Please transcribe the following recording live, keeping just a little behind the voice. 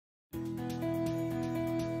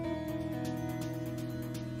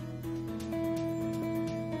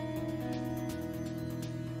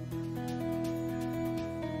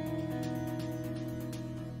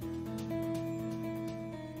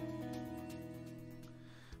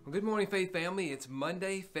Well, good morning, Faith family. It's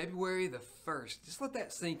Monday, February the 1st. Just let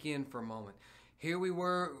that sink in for a moment. Here we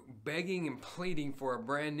were begging and pleading for a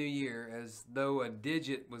brand new year as though a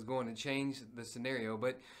digit was going to change the scenario.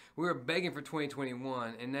 But we were begging for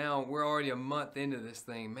 2021, and now we're already a month into this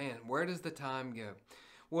thing. Man, where does the time go?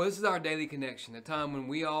 Well, this is our daily connection, a time when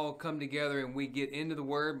we all come together and we get into the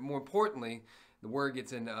Word. More importantly, the Word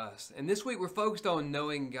gets into us. And this week we're focused on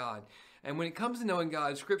knowing God. And when it comes to knowing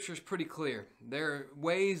God, Scripture is pretty clear. There are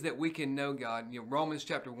ways that we can know God. Romans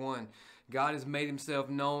chapter 1, God has made himself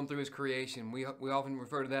known through his creation. We often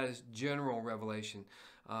refer to that as general revelation.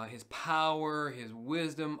 His power, his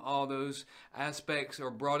wisdom, all those aspects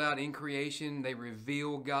are brought out in creation. They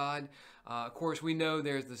reveal God. Of course, we know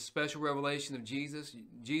there's the special revelation of Jesus.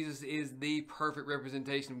 Jesus is the perfect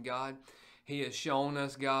representation of God. He has shown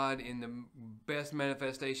us God in the best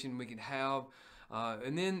manifestation we can have.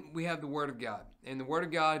 And then we have the Word of God. And the Word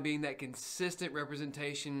of God being that consistent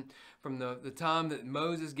representation from the time that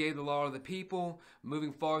Moses gave the law to the people,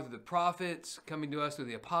 moving forward through the prophets, coming to us through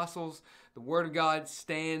the apostles. The Word of God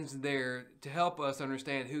stands there to help us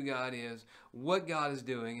understand who God is, what God is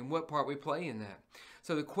doing, and what part we play in that.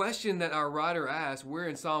 So the question that our writer asked, we're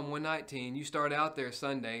in Psalm 119. You start out there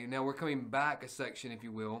Sunday. Now we're coming back a section, if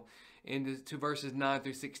you will, into verses 9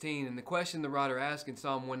 through 16. And the question the writer asks in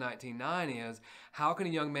Psalm 119:9 is, how can a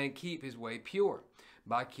young man keep his way pure?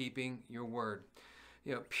 By keeping your word.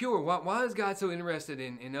 Pure. Why is God so interested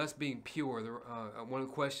in us being pure? One of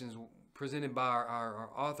the questions presented by our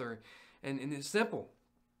author. And it's simple.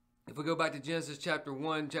 If we go back to Genesis chapter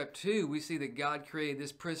 1, chapter 2, we see that God created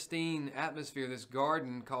this pristine atmosphere, this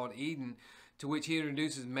garden called Eden, to which he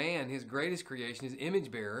introduces man, his greatest creation, his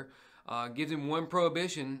image bearer, gives him one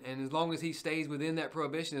prohibition, and as long as he stays within that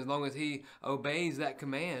prohibition, as long as he obeys that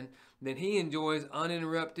command, then he enjoys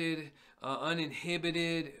uninterrupted,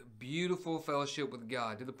 uninhibited, beautiful fellowship with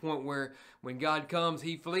God, to the point where when God comes,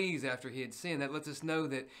 he flees after he had sinned. That lets us know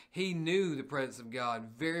that he knew the presence of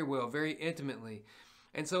God very well, very intimately.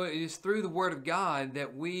 And so it is through the Word of God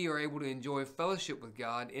that we are able to enjoy fellowship with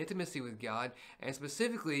God, intimacy with God, and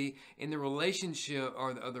specifically in the relationship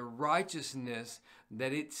or the righteousness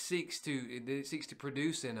that it seeks to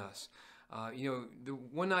produce in us. The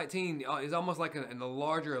 119 is almost like a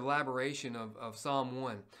larger elaboration of Psalm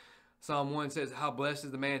 1. Psalm 1 says, how blessed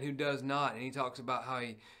is the man who does not. And he talks about how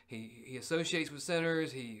he associates with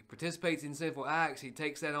sinners, he participates in sinful acts, he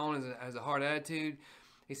takes that on as a hard attitude.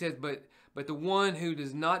 He says, but the one who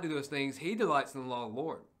does not do those things, he delights in the law of the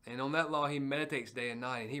Lord. And on that law he meditates day and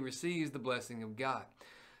night, and he receives the blessing of God.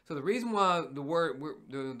 So the reason why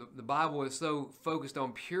the Bible is so focused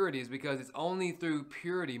on purity is because it's only through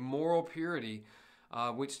purity, moral purity,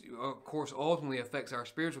 which of course ultimately affects our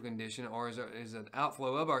spiritual condition, or is an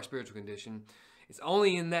outflow of our spiritual condition. It's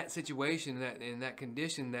only in that situation, in that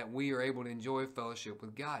condition, that we are able to enjoy fellowship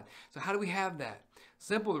with God. So how do we have that?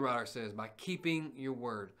 Simple, the writer says, by keeping your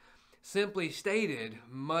word. Simply stated,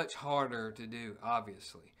 much harder to do,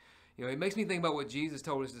 obviously. It makes me think about what Jesus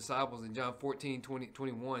told his disciples in John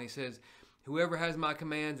 14:21. He says, whoever has my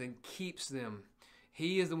commands and keeps them,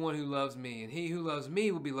 he is the one who loves me. And he who loves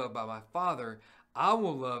me will be loved by my Father. I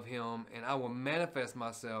will love him, and I will manifest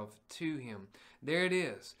myself to him. There it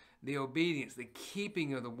is. The obedience, the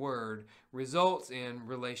keeping of the word results in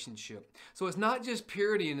relationship. So it's not just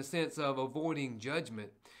purity in the sense of avoiding judgment.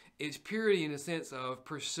 It's purity in the sense of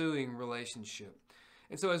pursuing relationship.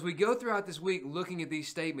 And so as we go throughout this week looking at these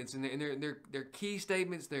statements, and they're key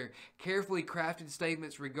statements, they're carefully crafted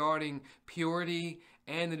statements regarding purity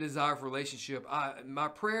and the desire for relationship, my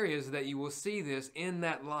prayer is that you will see this in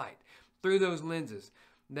that light, through those lenses.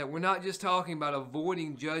 That we're not just talking about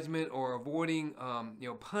avoiding judgment or avoiding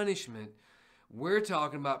punishment. We're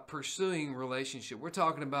talking about pursuing relationship. We're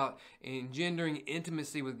talking about engendering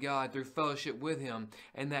intimacy with God through fellowship with him.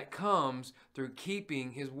 And that comes through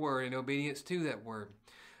keeping his word and obedience to that word.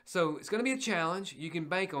 So it's going to be a challenge. You can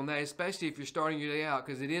bank on that, especially if you're starting your day out,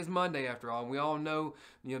 because it is Monday after all. And we all know,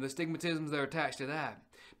 the stigmatisms that are attached to that.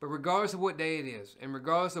 But regardless of what day it is, and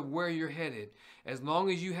regardless of where you're headed, as long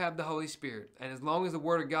as you have the Holy Spirit, and as long as the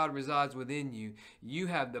Word of God resides within you, you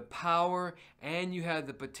have the power and you have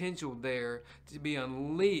the potential there to be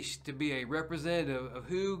unleashed, to be a representative of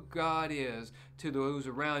who God is to those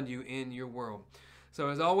around you in your world. So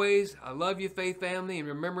as always, I love you, Faith family, and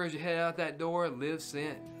remember as you head out that door, live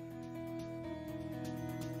sent.